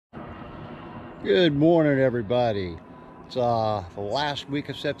Good morning, everybody. It's the last week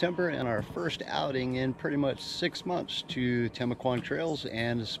of September and our first outing in pretty much 6 months to Timucuan trails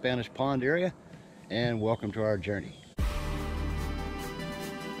and the Spanish Pond area, and welcome to our journey.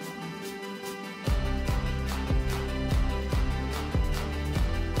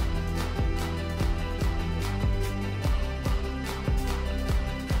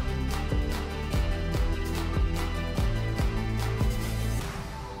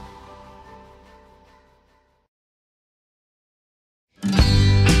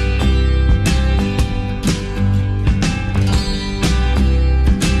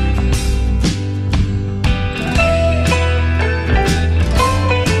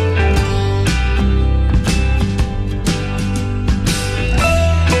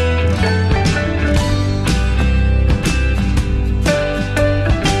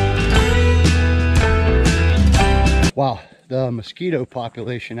 Wow, the mosquito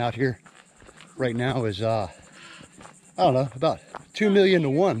population out here right now is, I don't know, about 2 million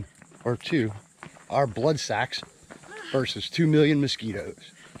to 1 or 2. Our blood sacks versus 2 million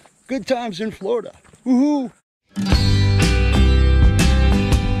mosquitoes. Good times in Florida. Woohoo!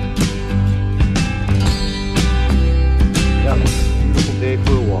 Yeah, beautiful day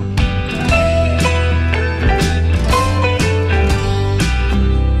for a walk.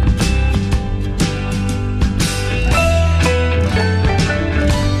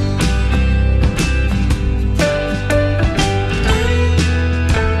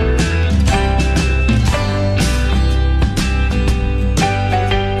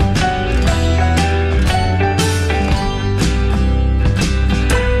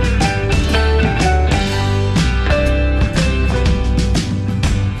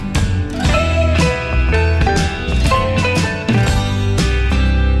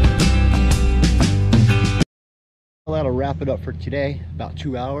 That'll wrap it up for today. About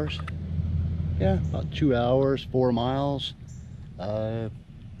 2 hours. Yeah, about 2 hours, 4 miles. I'm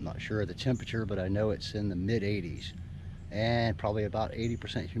not sure of the temperature, but I know it's in the mid 80s and probably about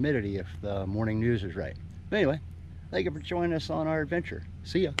 80% humidity if the morning news is right. But anyway, thank you for joining us on our adventure.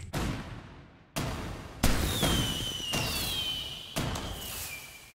 See ya.